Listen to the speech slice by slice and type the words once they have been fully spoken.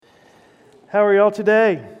How are y'all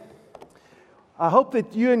today? I hope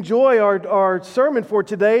that you enjoy our sermon for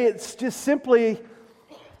today. It's just simply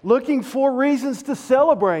looking for reasons to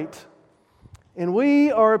celebrate. And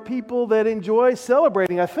we are a people that enjoy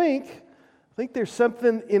celebrating. I think there's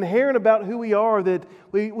something inherent about who we are that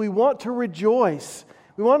we want to rejoice.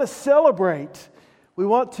 We want to celebrate. We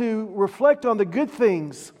want to reflect on the good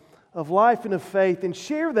things of life and of faith and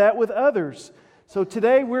share that with others. So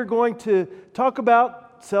today we're going to talk about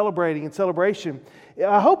celebrating and celebration.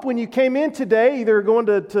 I hope when you came in today, either going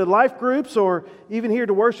to life groups or even here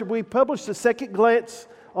to worship, we published a second glance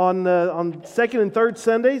on second and third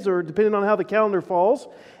Sundays, or depending on how the calendar falls.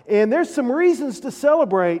 And there's some reasons to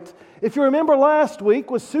celebrate. If you remember, last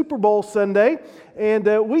week was Super Bowl Sunday,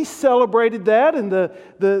 and we celebrated that and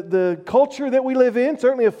the culture that we live in,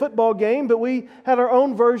 certainly a football game, but we had our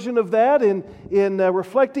own version of that in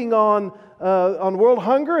reflecting on world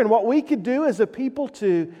hunger and what we could do as a people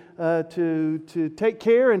to take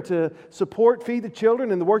care and to support Feed the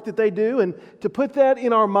Children and the work that they do, and to put that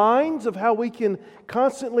in our minds of how we can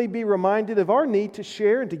constantly be reminded of our need to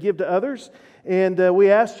share and to give to others. And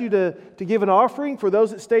we asked you to give an offering for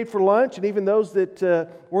those that stayed for lunch and even those that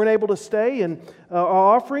weren't able to stay. And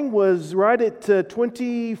our offering was right at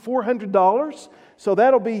 $2,400. So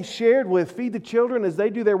that'll be shared with Feed the Children as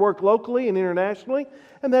they do their work locally and internationally.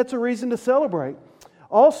 And that's a reason to celebrate.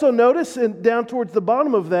 Also notice, and down towards the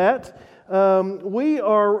bottom of that, we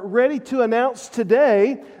are ready to announce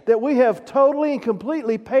today that we have totally and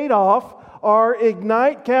completely paid off our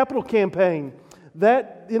Ignite Capital campaign.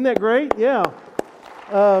 Isn't that great? Yeah.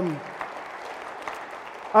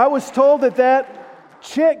 I was told that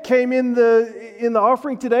check came in the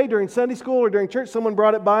offering today during Sunday school or during church. Someone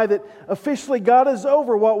brought it by that officially got us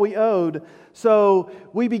over what we owed. So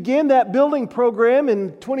we began that building program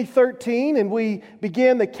in 2013, and we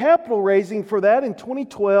began the capital raising for that in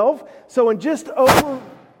 2012. So in just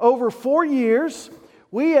over 4 years,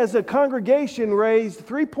 we as a congregation raised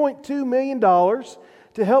 $3.2 million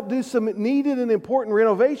to help do some needed and important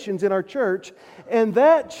renovations in our church. And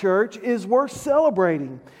that church is worth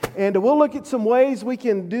celebrating. And we'll look at some ways we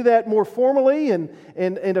can do that more formally and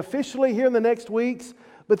officially here in the next weeks.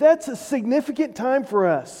 But that's a significant time for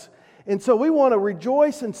us. And so we want to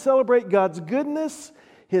rejoice and celebrate God's goodness,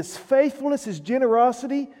 His faithfulness, His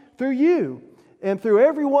generosity through you and through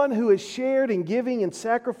everyone who has shared in giving and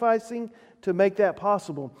sacrificing to make that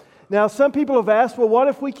possible. Now, some people have asked, well, what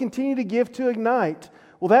if we continue to give to Ignite?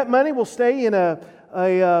 Well, that money will stay in a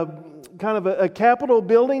kind of a capital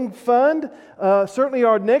building fund. Certainly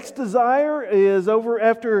our next desire is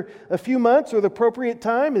after a few months or the appropriate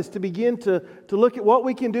time is to begin to look at what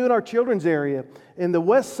we can do in our children's area. In the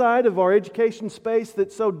west side of our education space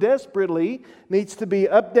that so desperately needs to be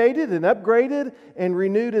updated and upgraded and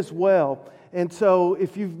renewed as well. And so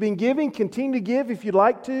if you've been giving, continue to give if you'd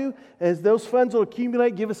like to. As those funds will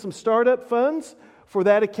accumulate, give us some startup funds for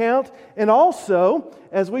that account. And also,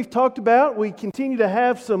 as we've talked about, we continue to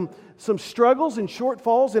have some struggles and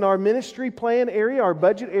shortfalls in our ministry plan area, our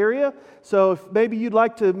budget area. So if maybe you'd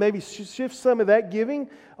like to shift some of that giving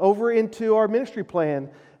over into our ministry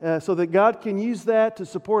plan so that God can use that to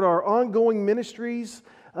support our ongoing ministries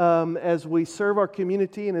as we serve our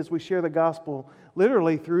community and as we share the gospel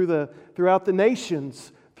literally throughout the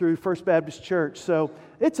nations through First Baptist Church. So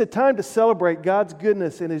it's a time to celebrate God's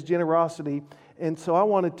goodness and His generosity. And so I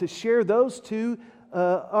wanted to share those two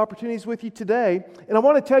opportunities with you today. And I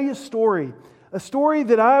want to tell you a story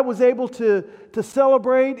that I was able to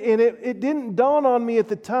celebrate, and it didn't dawn on me at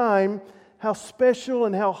the time how special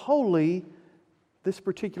and how holy this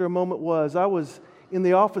particular moment was. I was in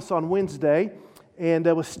the office on Wednesday, and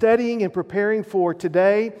I was studying and preparing for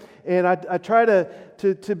today, and I try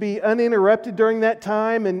to be uninterrupted during that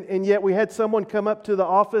time, and yet we had someone come up to the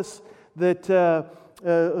office that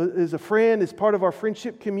is a friend, is part of our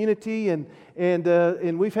friendship community, and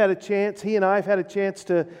we've had a chance, he and I have had a chance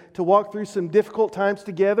to walk through some difficult times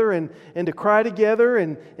together and to cry together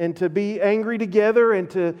and to be angry together and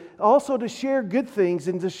to also to share good things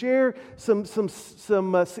and to share some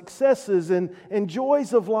successes and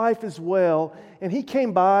joys of life as well. And he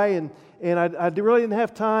came by and I really didn't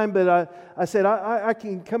have time, but I said, I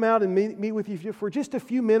can come out and meet with you for just a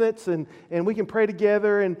few minutes and we can pray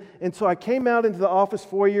together. And so I came out into the office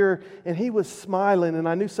foyer and he was smiling and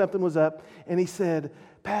I knew something was up. And he said,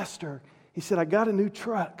 Pastor, he said, I got a new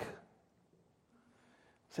truck.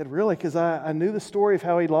 I said, really? Because I knew the story of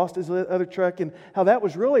how he lost his other truck and how that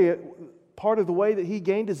was really part of the way that he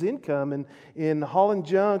gained his income and in hauling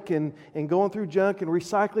junk and going through junk and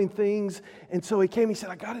recycling things. And so he came, he said,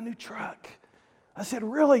 I got a new truck. I said,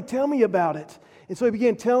 really? Tell me about it. And so he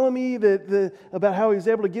began telling me about how he was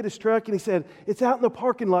able to get his truck, and he said, "It's out in the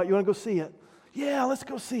parking lot. You want to go see it?" "Yeah, let's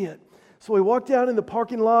go see it." So we walked out in the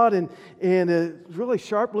parking lot, and a really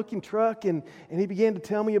sharp-looking truck, and he began to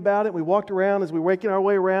tell me about it. We walked around as we were making our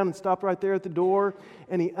way around and stopped right there at the door,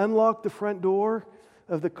 and he unlocked the front door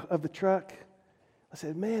of the truck. I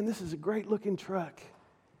said, "Man, this is a great-looking truck."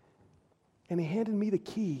 And he handed me the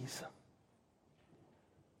keys.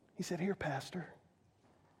 He said, "Here, Pastor."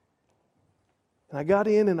 And I got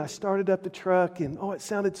in and I started up the truck, and it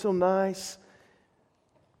sounded so nice.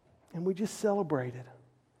 And we just celebrated.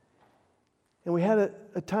 And we had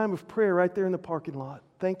a time of prayer right there in the parking lot,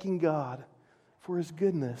 thanking God for His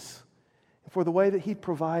goodness and for the way that He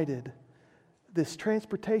provided this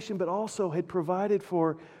transportation, but also had provided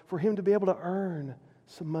for him to be able to earn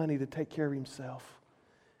some money to take care of himself.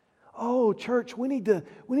 Oh, church, we need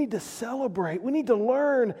to celebrate. We need to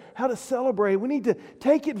learn how to celebrate. We need to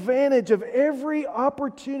take advantage of every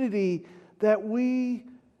opportunity that we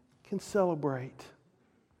can celebrate.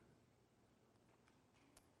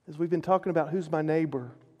 As we've been talking about who's my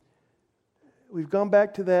neighbor, we've gone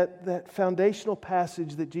back to that foundational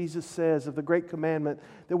passage that Jesus says of the Great Commandment,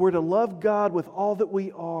 that we're to love God with all that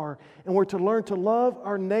we are, and we're to learn to love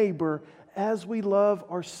our neighbor as we love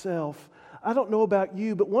ourselves. I don't know about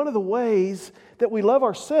you, but one of the ways that we love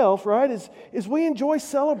ourselves, right, is we enjoy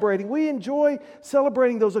celebrating. We enjoy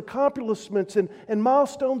celebrating those accomplishments and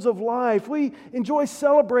milestones of life. We enjoy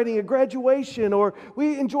celebrating a graduation, or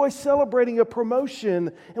we enjoy celebrating a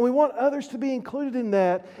promotion, and we want others to be included in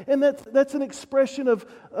that. And that's an expression of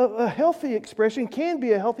a healthy expression, can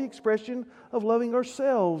be a healthy expression of loving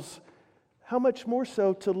ourselves. How much more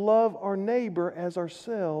so to love our neighbor as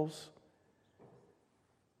ourselves?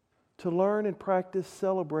 To learn and practice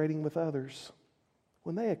celebrating with others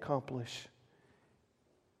when they accomplish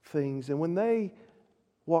things, and when they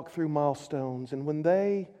walk through milestones, and when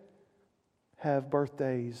they have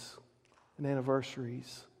birthdays and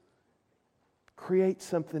anniversaries. Create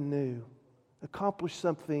something new. Accomplish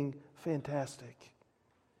something fantastic.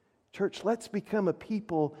 Church, let's become a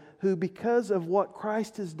people who, because of what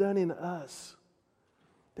Christ has done in us,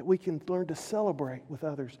 that we can learn to celebrate with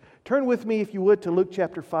others. Turn with me, if you would, to Luke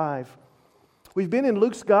chapter 5. We've been in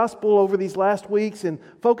Luke's Gospel over these last weeks and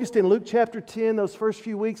focused in Luke chapter 10 those first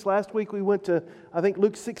few weeks. Last week we went to, I think,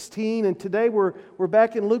 Luke 16, and today we're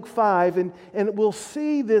back in Luke 5, and we'll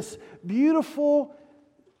see this beautiful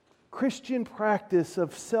Christian practice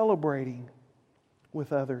of celebrating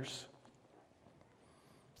with others.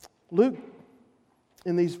 Luke,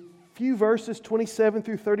 in these few verses, 27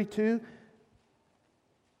 through 32,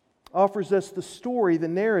 offers us the story, the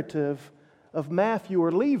narrative of Matthew, or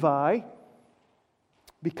Levi,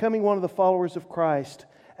 becoming one of the followers of Christ.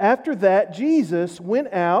 After that, Jesus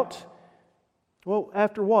went out. Well,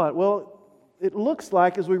 after what? Well, it looks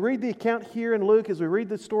like, as we read the account here in Luke, as we read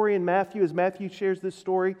the story in Matthew, as Matthew shares this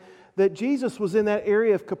story, that Jesus was in that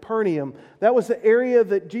area of Capernaum. That was the area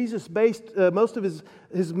that Jesus based most of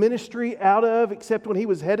his ministry out of, except when he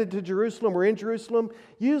was headed to Jerusalem or in Jerusalem.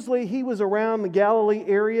 Usually he was around the Galilee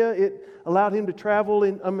area. It allowed him to travel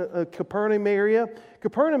in Capernaum area.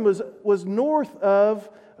 Capernaum was north of,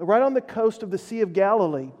 right on the coast of the Sea of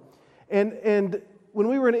Galilee. And when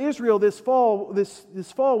we were in Israel this fall,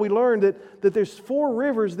 we learned that there's 4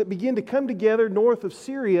 rivers that begin to come together north of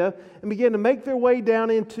Syria and begin to make their way down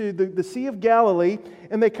into the Sea of Galilee,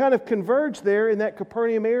 and they kind of converge there in that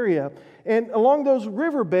Capernaum area. And along those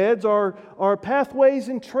riverbeds are pathways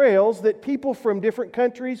and trails that people from different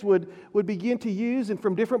countries would begin to use, and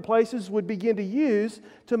from different places would begin to use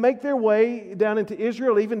to make their way down into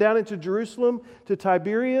Israel, even down into Jerusalem, to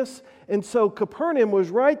Tiberias. And so Capernaum was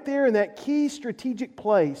right there in that key strategic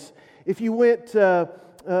place. If you went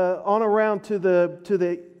on around to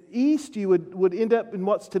the east, you would end up in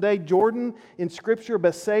what's today Jordan in Scripture.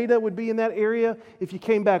 Bethsaida would be in that area. If you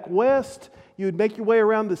came back west, you would make your way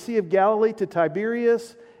around the Sea of Galilee to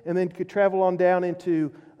Tiberias, and then could travel on down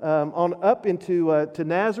into to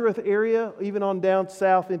Nazareth area, even on down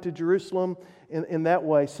south into Jerusalem in that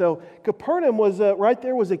way. So Capernaum was right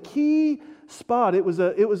there was a key spot. It was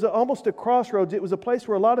almost a crossroads. It was a place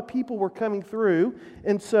where a lot of people were coming through,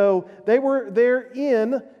 and so they were there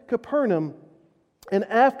in Capernaum. And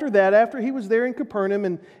after that, after he was there in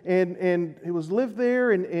Capernaum and he was lived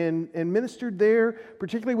there and ministered there,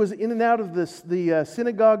 particularly was in and out of the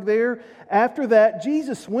synagogue there. After that,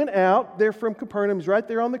 Jesus went out there from Capernaum, he's right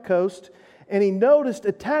there on the coast, and he noticed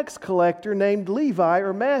a tax collector named Levi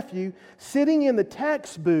or Matthew sitting in the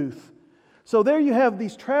tax booth. So there you have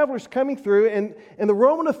these travelers coming through, and the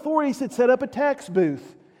Roman authorities had set up a tax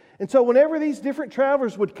booth. And so whenever these different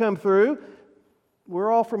travelers would come through, we're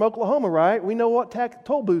all from Oklahoma, right? We know what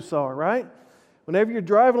toll booths are, right? Whenever you're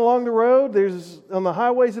driving along the road, on the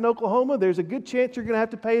highways in Oklahoma, there's a good chance you're going to have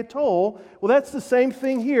to pay a toll. Well, that's the same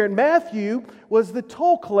thing here. And Matthew was the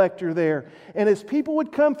toll collector there. And as people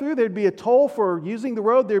would come through, there'd be a toll for using the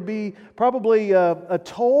road. There'd be probably a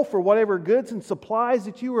toll for whatever goods and supplies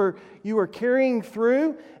that you were carrying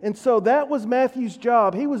through. And so that was Matthew's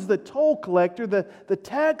job. He was the toll collector, the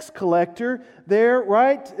tax collector there,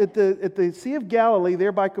 right at the Sea of Galilee,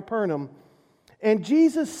 there by Capernaum. And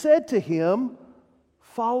Jesus said to him,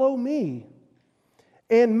 "Follow me."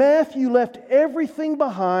 And Matthew left everything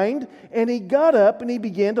behind, and he got up and he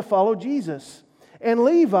began to follow Jesus. And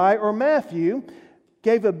Levi, or Matthew,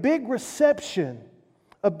 gave a big reception,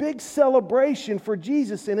 a big celebration for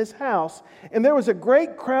Jesus in his house. And there was a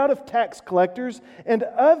great crowd of tax collectors and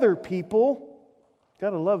other people.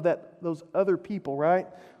 Gotta love those other people, right?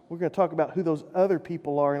 We're going to talk about who those other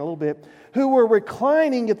people are in a little bit, who were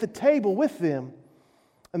reclining at the table with them.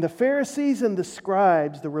 And the Pharisees and the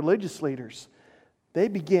scribes, the religious leaders, they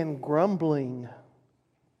began grumbling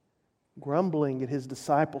at his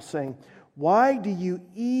disciples, saying, "Why do you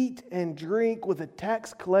eat and drink with the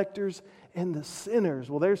tax collectors and the sinners?"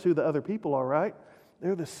 Well, there's who the other people are, right?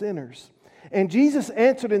 They're the sinners. And Jesus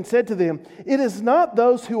answered and said to them, "It is not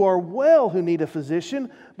those who are well who need a physician,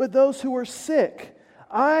 but those who are sick.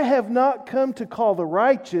 I have not come to call the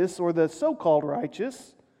righteous, or the so-called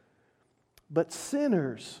righteous, but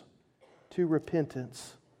sinners to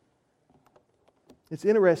repentance." It's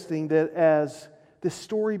interesting that as this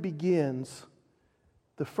story begins,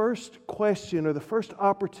 the first question or the first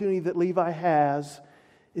opportunity that Levi has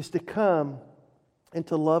is to come and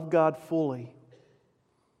to love God fully.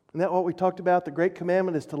 Isn't that what we talked about? The great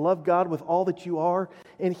commandment is to love God with all that you are.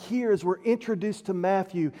 And here, as we're introduced to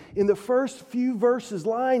Matthew, in the first few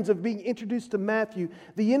lines of being introduced to Matthew,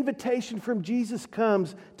 the invitation from Jesus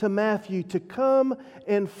comes to Matthew to come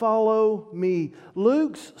and follow me.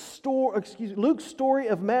 Luke's story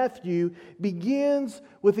of Matthew begins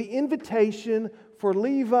with the invitation for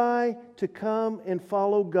Levi to come and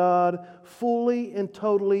follow God fully and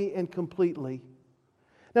totally and completely.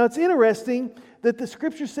 Now, it's interesting that the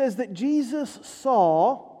Scripture says that Jesus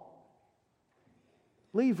saw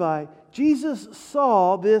Levi. Jesus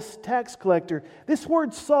saw this tax collector. This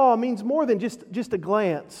word "saw" means more than just a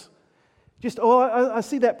glance. I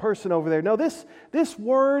see that person over there. No, this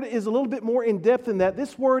word is a little bit more in depth than that.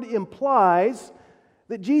 This word implies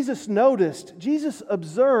that Jesus noticed. Jesus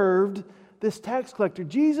observed this tax collector.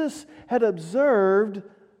 Jesus had observed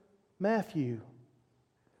Matthew.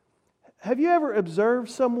 Have you ever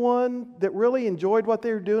observed someone that really enjoyed what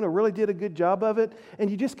they were doing or really did a good job of it,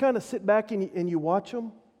 and you just kind of sit back and you watch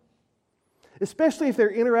them? Especially if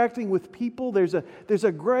they're interacting with people, there's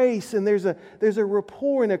a grace and there's a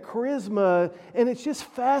rapport and a charisma, and it's just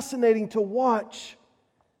fascinating to watch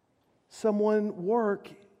someone work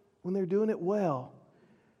when they're doing it well.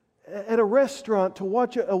 At a restaurant, to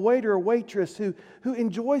watch a waiter or waitress who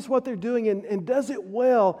enjoys what they're doing and does it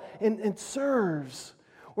well and serves.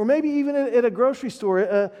 Or maybe even at a grocery store,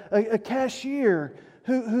 a cashier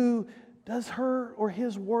who does her or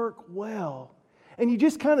his work well. And you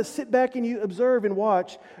just kind of sit back and you observe and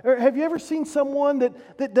watch. Or have you ever seen someone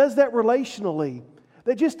that does that relationally?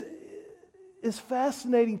 That just is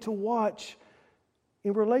fascinating to watch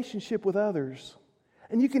in relationship with others.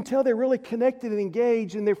 And you can tell they're really connected and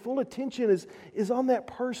engaged, and their full attention is on that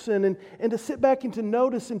person. And to sit back and to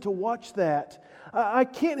notice and to watch that. I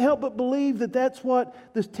can't help but believe that that's what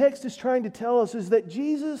this text is trying to tell us, is that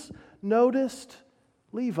Jesus noticed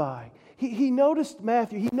Levi. He noticed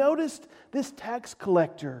Matthew. He noticed this tax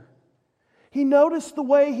collector. He noticed the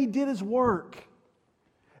way he did his work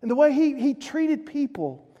and the way he treated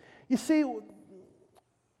people. You see,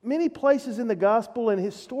 many places in the gospel and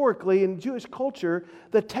historically in Jewish culture,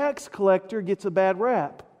 the tax collector gets a bad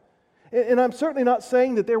rap. And I'm certainly not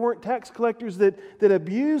saying that there weren't tax collectors that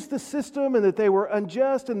abused the system and that they were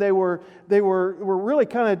unjust and they were really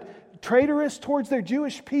kind of traitorous towards their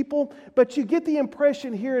Jewish people. But you get the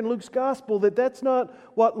impression here in Luke's gospel that that's not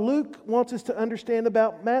what Luke wants us to understand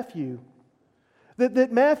about Matthew.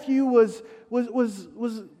 That Matthew was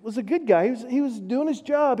a good guy. He was doing his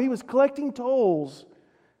job. He was collecting tolls.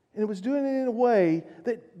 And was doing it in a way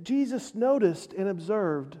that Jesus noticed and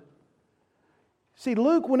observed. See,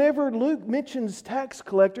 whenever Luke mentions tax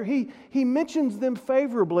collector, he mentions them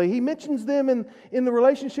favorably. He mentions them in the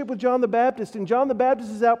relationship with John the Baptist. And John the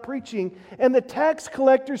Baptist is out preaching, and the tax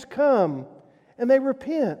collectors come, and they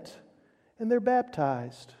repent, and they're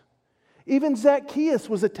baptized. Even Zacchaeus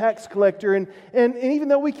was a tax collector. And even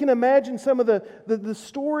though we can imagine some of the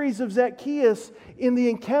stories of Zacchaeus in the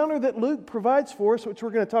encounter that Luke provides for us, which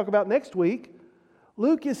we're going to talk about next week,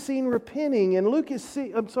 Luke is seen repenting, and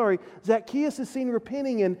Zacchaeus is seen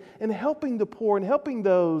repenting and helping the poor and helping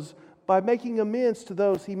those by making amends to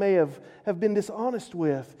those he may have been dishonest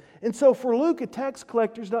with. And so for Luke, a tax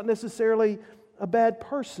collector is not necessarily a bad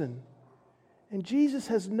person. And Jesus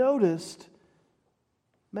has noticed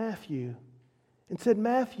Matthew and said,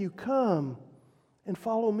 Matthew, come and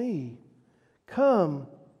follow me. Come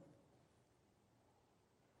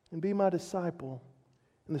and be my disciple.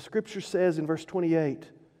 And the Scripture says in verse 28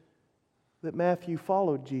 that Matthew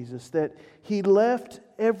followed Jesus, that he left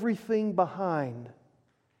everything behind.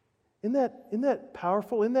 Isn't that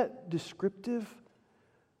powerful? Isn't that descriptive?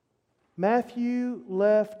 Matthew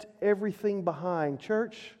left everything behind.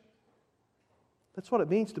 Church, that's what it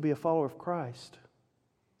means to be a follower of Christ.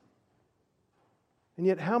 And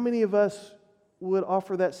yet, how many of us would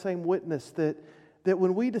offer that same witness that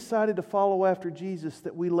when we decided to follow after Jesus,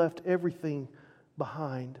 that we left everything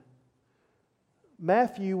behind?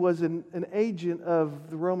 Matthew was an agent of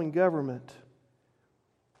the Roman government.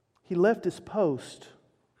 He left his post.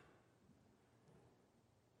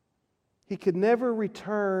 He could never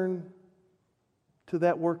return to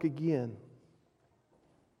that work again.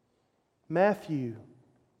 Matthew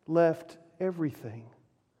left everything.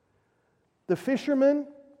 The fishermen,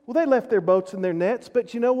 well, they left their boats and their nets,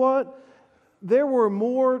 but you know what? There were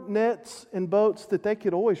more nets and boats that they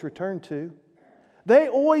could always return to. They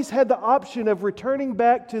always had the option of returning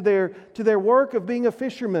back to their work of being a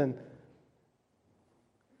fisherman.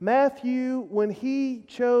 Matthew, when he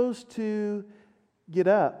chose to get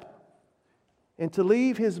up and to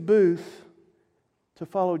leave his booth to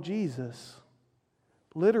follow Jesus,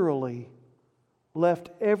 literally left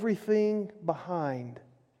everything behind.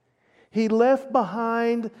 He left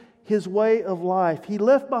behind his way of life. He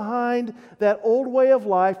left behind that old way of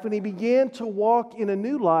life and he began to walk in a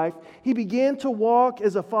new life. He began to walk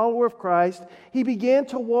as a follower of Christ. He began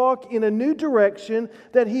to walk in a new direction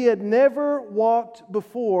that he had never walked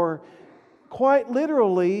before. Quite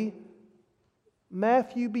literally,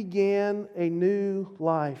 Matthew began a new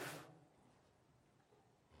life.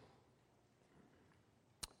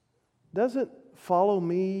 Doesn't follow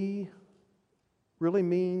me really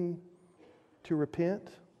mean to repent?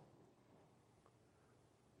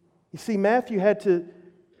 You see, Matthew had to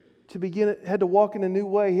walk in a new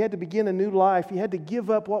way. He had to begin a new life. He had to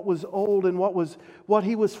give up what was old and what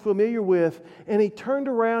he was familiar with. And he turned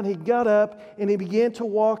around, he got up, and he began to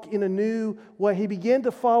walk in a new way. He began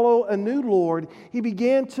to follow a new Lord. He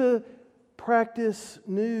began to practice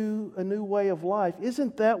a new way of life.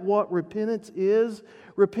 Isn't that what repentance is?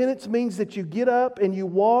 Repentance means that you get up and you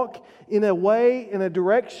walk in a way, in a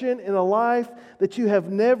direction, in a life that you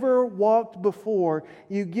have never walked before.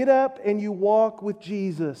 You get up and you walk with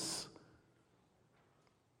Jesus.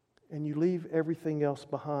 And you leave everything else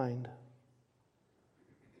behind.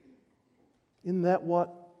 Isn't that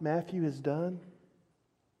what Matthew has done?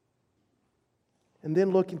 And then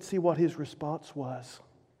look and see what his response was.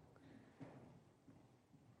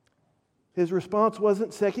 His response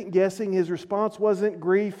wasn't second guessing. His response wasn't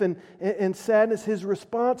grief and sadness. His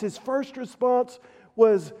first response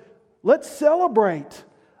was, let's celebrate.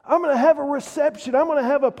 I'm going to have a reception. I'm going to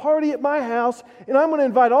have a party at my house, and I'm going to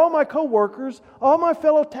invite all my co-workers, all my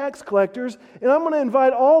fellow tax collectors, and I'm going to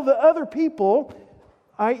invite all the other people,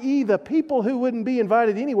 i.e. the people who wouldn't be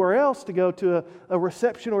invited anywhere else to go to a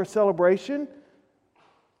reception or a celebration.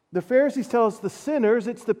 The Pharisees tell us the sinners,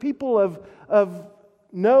 it's the people of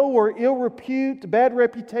no or ill repute, bad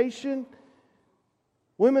reputation,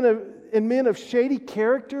 women and men of shady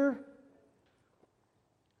character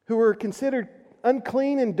who were considered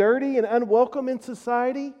unclean and dirty and unwelcome in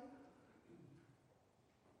society.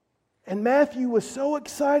 And Matthew was so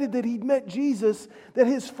excited that he'd met Jesus that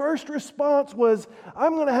his first response was,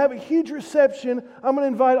 I'm going to have a huge reception. I'm going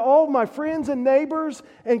to invite all my friends and neighbors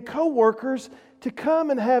and co-workers to come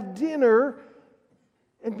and have dinner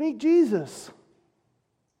and meet Jesus.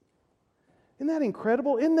 Isn't that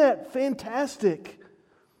incredible? Isn't that fantastic?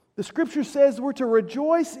 The Scripture says we're to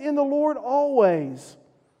rejoice in the Lord always.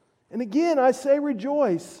 And again, I say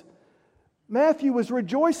rejoice. Matthew was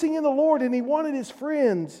rejoicing in the Lord and he wanted his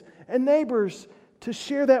friends and neighbors to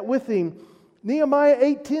share that with him. Nehemiah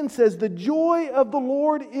 8:10 says, the joy of the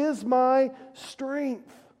Lord is my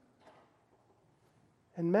strength.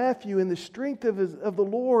 And Matthew, in the strength of the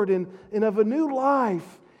Lord and of a new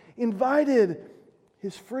life, invited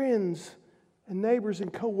his friends and neighbors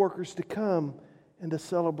and co-workers to come and to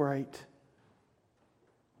celebrate.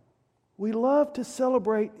 We love to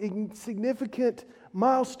celebrate significant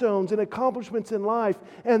milestones and accomplishments in life.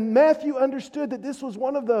 And Matthew understood that this was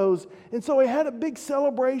one of those. And so he had a big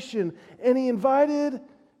celebration, and he invited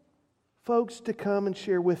folks to come and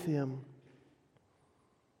share with him.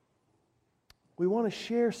 We want to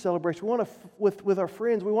share celebration. We want to, with our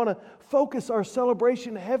friends, we want to focus our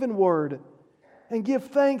celebration heavenward and give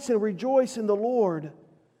thanks and rejoice in the Lord.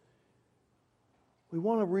 We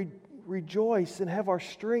want to rejoice and have our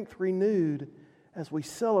strength renewed as we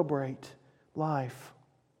celebrate life.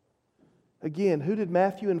 Again, who did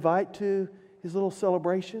Matthew invite to his little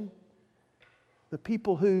celebration? The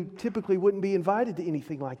people who typically wouldn't be invited to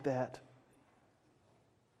anything like that.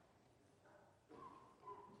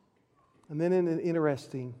 And then it's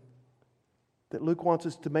interesting that Luke wants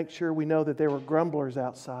us to make sure we know that there were grumblers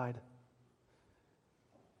outside.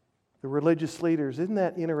 The religious leaders. Isn't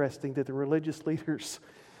that interesting that the religious leaders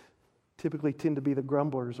typically tend to be the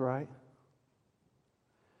grumblers, right?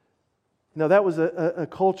 Now, that was a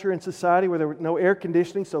culture in society where there was no air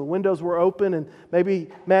conditioning, so the windows were open, and maybe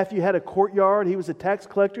Matthew had a courtyard. He was a tax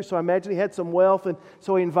collector, so I imagine he had some wealth, and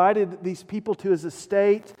so he invited these people to his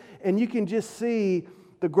estate, and you can just see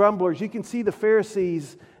the grumblers. You can see the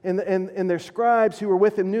Pharisees and their scribes who were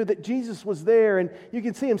with him knew that Jesus was there, and you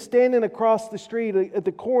can see them standing across the street at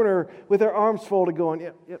the corner with their arms folded going,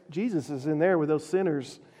 yep, Jesus is in there with those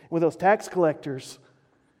sinners, with those tax collectors.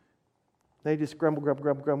 They just grumble,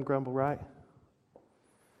 right?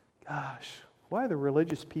 Gosh, why are the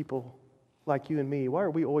religious people like you and me, why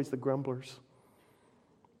are we always the grumblers?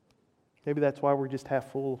 Maybe that's why we're just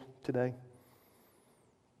half full today.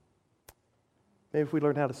 Maybe if we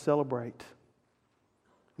learn how to celebrate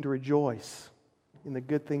and to rejoice in the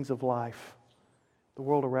good things of life, the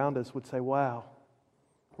world around us would say, wow,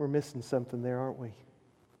 we're missing something there, aren't we?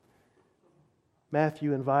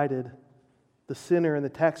 Matthew invited the sinner and the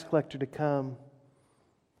tax collector to come.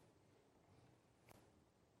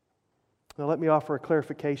 Now let me offer a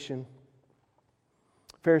clarification.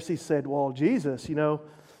 Pharisees said, well, Jesus,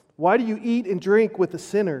 why do you eat and drink with the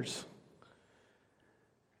sinners?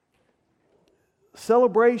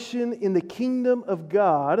 Celebration in the kingdom of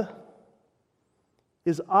God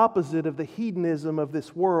is opposite of the hedonism of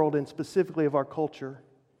this world and specifically of our culture.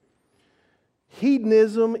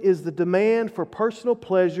 Hedonism is the demand for personal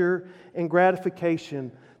pleasure and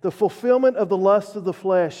gratification, the fulfillment of the lust of the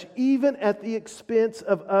flesh, even at the expense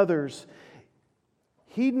of others.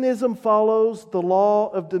 Hedonism follows the law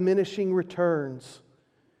of diminishing returns,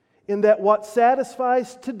 in that what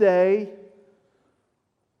satisfies today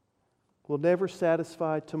will never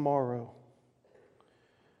satisfy tomorrow.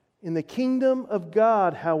 In the kingdom of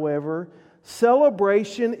God, however,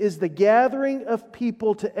 celebration is the gathering of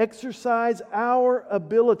people to exercise our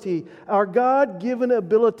ability, our God-given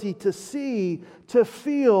ability to see, to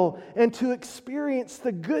feel, and to experience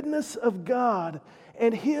the goodness of God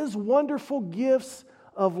and His wonderful gifts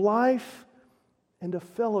of life and of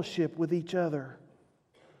fellowship with each other.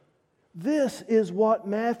 This is what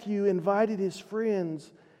Matthew invited his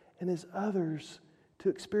friends and his others to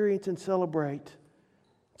experience and celebrate.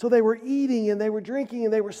 So they were eating and they were drinking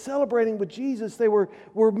and they were celebrating with Jesus. They were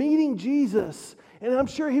meeting Jesus. And I'm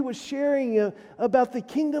sure he was sharing about the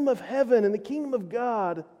kingdom of heaven and the kingdom of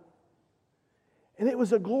God. And it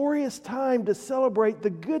was a glorious time to celebrate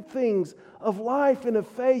the good things of life and of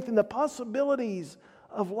faith and the possibilities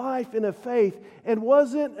of life and of faith. And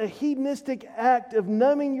wasn't a hedonistic act of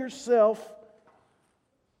numbing yourself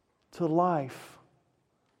to life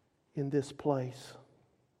in this place.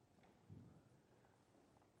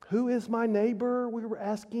 Who is my neighbor? We were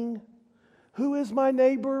asking. Who is my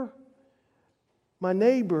neighbor? My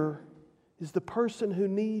neighbor is the person who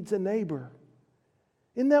needs a neighbor.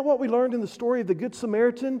 Isn't that what we learned in the story of the Good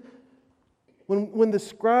Samaritan? When the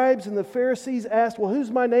scribes and the Pharisees asked, well,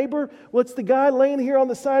 who's my neighbor? Well, it's the guy laying here on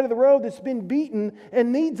the side of the road that's been beaten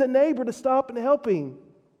and needs a neighbor to stop and help him.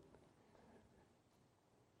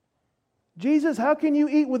 Jesus, how can you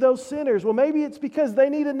eat with those sinners? Well, maybe it's because they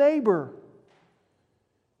need a neighbor.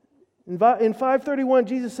 In 5:31,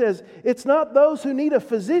 Jesus says, it's not those who need a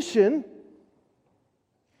physician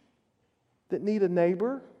that need a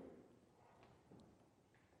neighbor,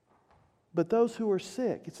 but those who are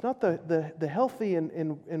sick. It's not the healthy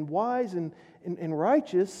and wise and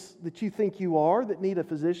righteous that you think you are that need a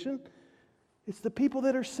physician. It's the people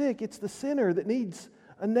that are sick. It's the sinner that needs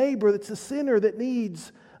a neighbor. It's the sinner that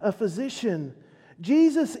needs a physician.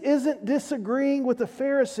 Jesus isn't disagreeing with the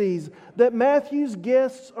Pharisees that Matthew's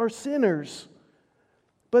guests are sinners.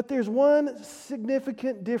 But there's one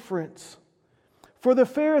significant difference. For the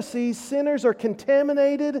Pharisees, sinners are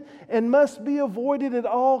contaminated and must be avoided at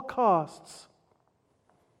all costs.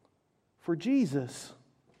 For Jesus,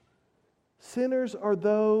 sinners are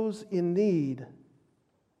those in need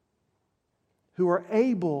who are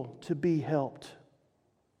able to be helped.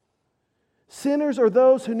 Sinners are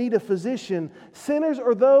those who need a physician. Sinners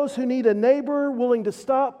are those who need a neighbor willing to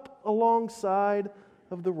stop alongside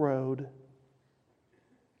of the road.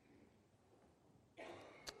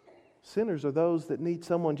 Sinners are those that need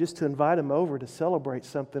someone just to invite them over to celebrate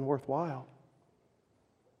something worthwhile.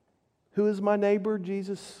 Who is my neighbor?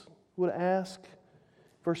 Jesus would ask.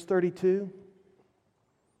 Verse 32.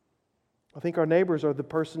 I think our neighbors are the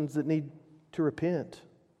persons that need to repent.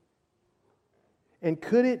 And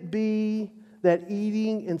could it be that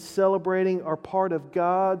eating and celebrating are part of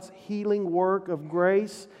God's healing work of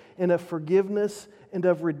grace and of forgiveness and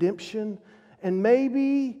of redemption? And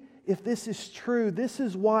maybe if this is true, this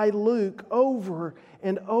is why Luke over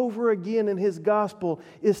and over again in his gospel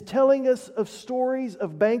is telling us of stories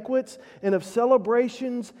of banquets and of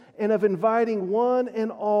celebrations and of inviting one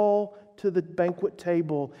and all to the banquet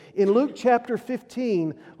table. In Luke chapter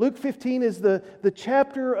 15, Luke 15 is the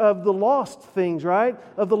chapter of the lost things, right?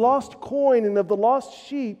 Of the lost coin and of the lost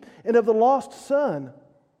sheep and of the lost son.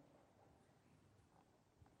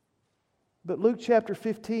 But Luke chapter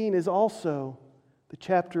 15 is also the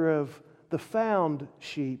chapter of the found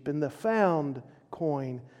sheep and the found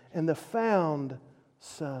coin and the found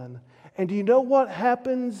son. And do you know what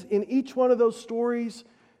happens in each one of those stories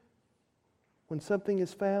when something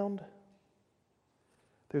is found?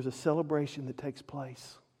 There's a celebration that takes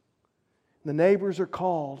place. The neighbors are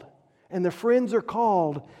called and the friends are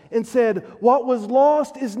called and said, what was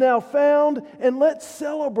lost is now found, and let's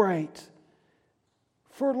celebrate.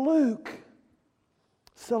 For Luke,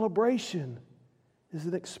 celebration is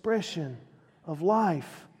an expression of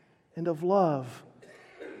life and of love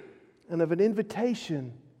and of an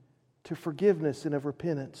invitation to forgiveness and of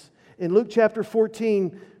repentance. In Luke chapter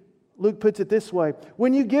 14, Luke puts it this way: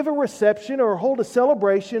 when you give a reception or hold a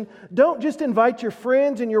celebration, don't just invite your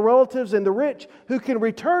friends and your relatives and the rich who can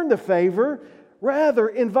return the favor. Rather,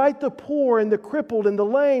 invite the poor and the crippled and the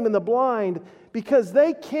lame and the blind, because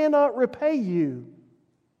they cannot repay you.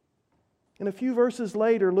 And a few verses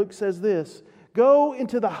later, Luke says this: go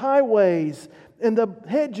into the highways and the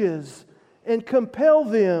hedges and compel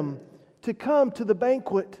them to come to the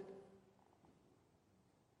banquet.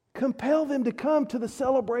 Compel them to come to the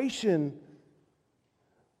celebration.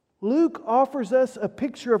 Luke offers us a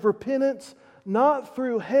picture of repentance not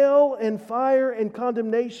through hell and fire and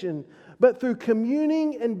condemnation, but through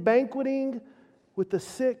communing and banqueting with the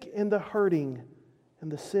sick and the hurting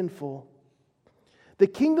and the sinful. The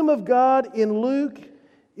kingdom of God in Luke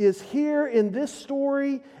is here in this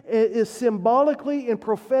story, is symbolically and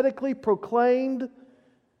prophetically proclaimed,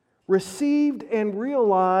 received and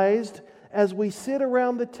realized as we sit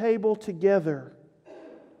around the table together.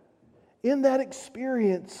 In that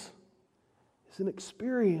experience is an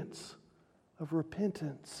experience of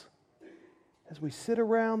repentance as we sit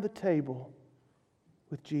around the table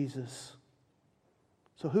with Jesus.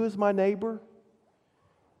 So who is my neighbor?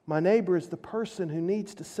 My neighbor is the person who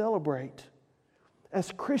needs to celebrate.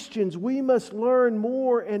 As Christians, we must learn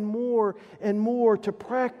more and more and more to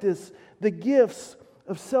practice the gifts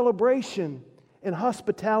of celebration and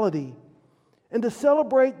hospitality, and to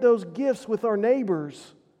celebrate those gifts with our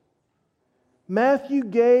neighbors. Matthew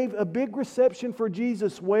gave a big reception for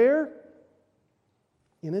Jesus where?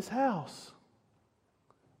 In his house.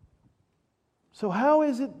 So how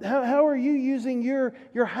are you using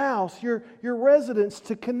your house, your residence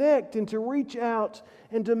to connect and to reach out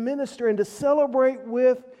and to minister and to celebrate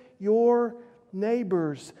with your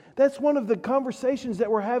neighbors? That's one of the conversations that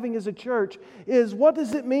we're having as a church, is what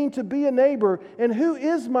does it mean to be a neighbor? And who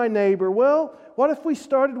is my neighbor? Well, what if we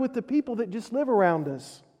started with the people that just live around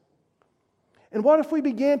us? And what if we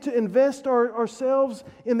began to invest ourselves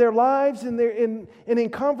in their lives and in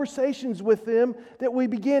conversations with them, that we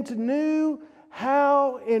began to know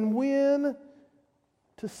how and when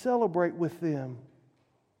to celebrate with them,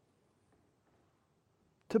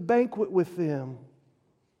 to banquet with them,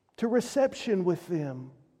 to reception with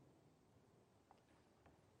them.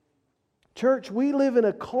 Church, we live in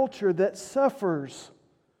a culture that suffers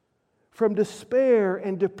from despair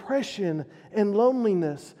and depression and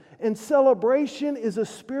loneliness. And celebration is a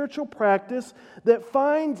spiritual practice that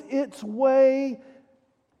finds its way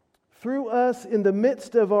through us in the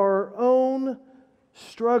midst of our own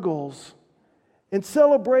struggles. And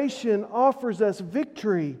celebration offers us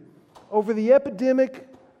victory over the epidemic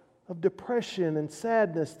of depression and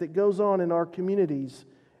sadness that goes on in our communities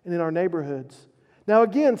and in our neighborhoods. Now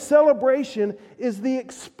again, celebration is the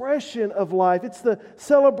expression of life. It's the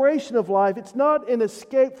celebration of life. It's not an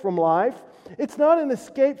escape from life. It's not an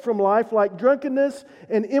escape from life like drunkenness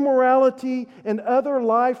and immorality and other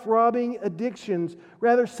life-robbing addictions.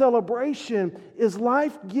 Rather, celebration is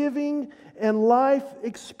life-giving and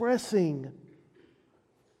life-expressing.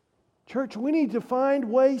 Church, we need to find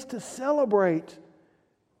ways to celebrate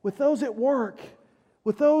with those at work,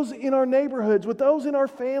 with those in our neighborhoods, with those in our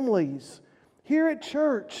families, here at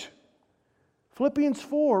church. Philippians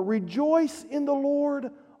 4, rejoice in the Lord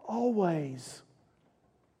always.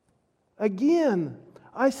 Again,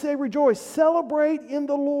 I say rejoice. Celebrate in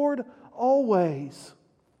the Lord always.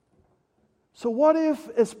 So what if,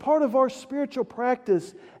 as part of our spiritual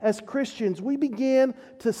practice as Christians, we began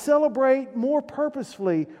to celebrate more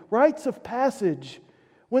purposefully rites of passage?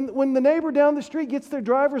 When the neighbor down the street gets their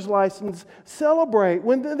driver's license, celebrate.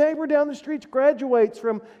 When the neighbor down the street graduates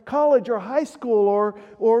from college or high school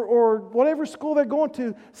or whatever school they're going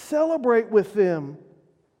to, celebrate with them.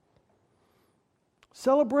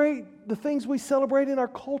 Celebrate the things we celebrate in our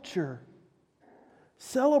culture.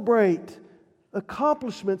 Celebrate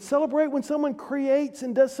accomplishments. Celebrate when someone creates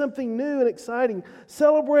and does something new and exciting.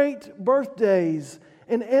 Celebrate birthdays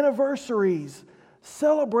and anniversaries.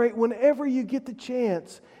 Celebrate whenever you get the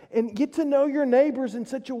chance, and get to know your neighbors in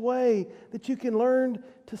such a way that you can learn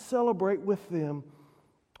to celebrate with them.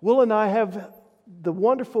 Will and I have the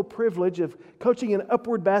wonderful privilege of coaching an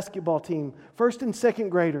upward basketball team, first and second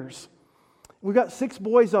graders. We've got 6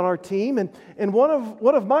 boys on our team, and one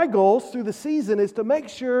of my goals through the season is to make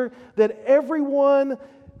sure that everyone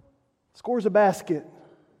scores a basket.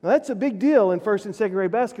 Now that's a big deal in first and second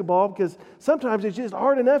grade basketball because sometimes it's just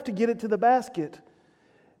hard enough to get it to the basket.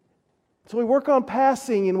 So we work on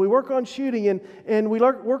passing and we work on shooting and we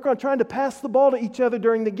work on trying to pass the ball to each other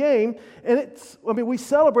during the game. And we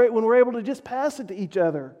celebrate when we're able to just pass it to each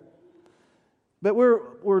other. But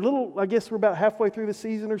we're about halfway through the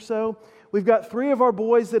season or so. We've got 3 of our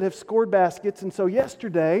boys that have scored baskets. And so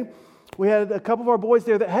yesterday, we had a couple of our boys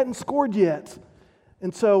there that hadn't scored yet.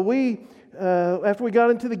 And so we, after we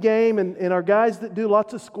got into the game and our guys that do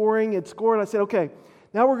lots of scoring had scored, I said, okay,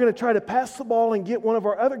 now we're going to try to pass the ball and get one of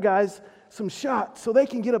our other guys some shots so they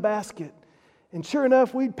can get a basket. And sure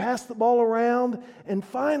enough, we'd pass the ball around, and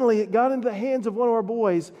finally it got into the hands of one of our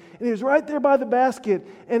boys. And he was right there by the basket,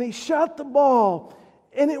 and he shot the ball,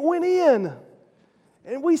 and it went in.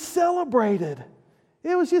 And we celebrated.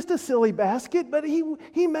 It was just a silly basket, but he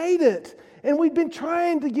made it. And we'd been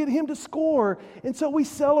trying to get him to score, and so we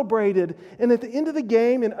celebrated. And at the end of the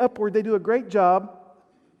game, in Upward, they do a great job.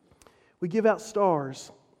 We give out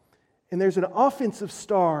stars, and there's an offensive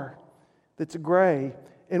star that's gray,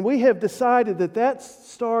 and we have decided that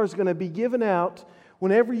star is going to be given out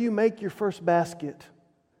whenever you make your first basket.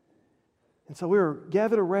 And so we were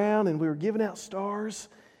gathered around, and we were giving out stars,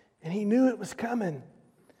 and he knew it was coming.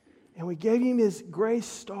 And we gave him his gray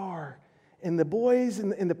star, and the boys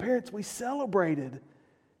and the parents, we celebrated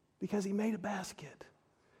because he made a basket.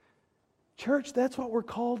 Church, that's what we're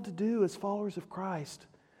called to do as followers of Christ.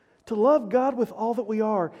 To love God with all that we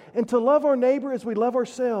are, and to love our neighbor as we love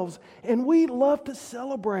ourselves. And we love to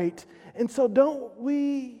celebrate. And so don't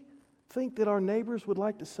we think that our neighbors would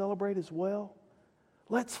like to celebrate as well?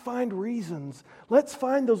 Let's find reasons. Let's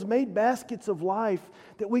find those made baskets of life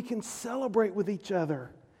that we can celebrate with each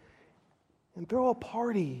other. And throw a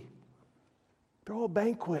party, throw a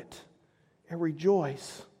banquet, and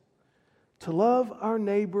rejoice. To love our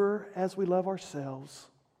neighbor as we love ourselves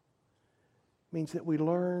means that we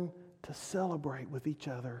learn to celebrate with each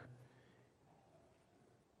other.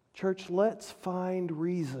 Church, let's find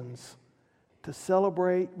reasons to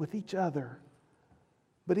celebrate with each other.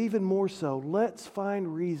 But even more so, let's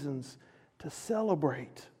find reasons to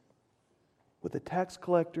celebrate with the tax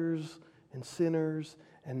collectors and sinners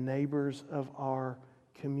and neighbors of our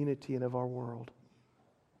community and of our world.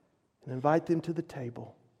 And invite them to the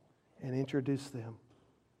table and introduce them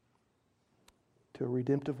to a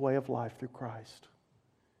redemptive way of life through Christ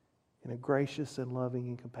in a gracious and loving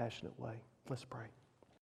and compassionate way. Let's pray.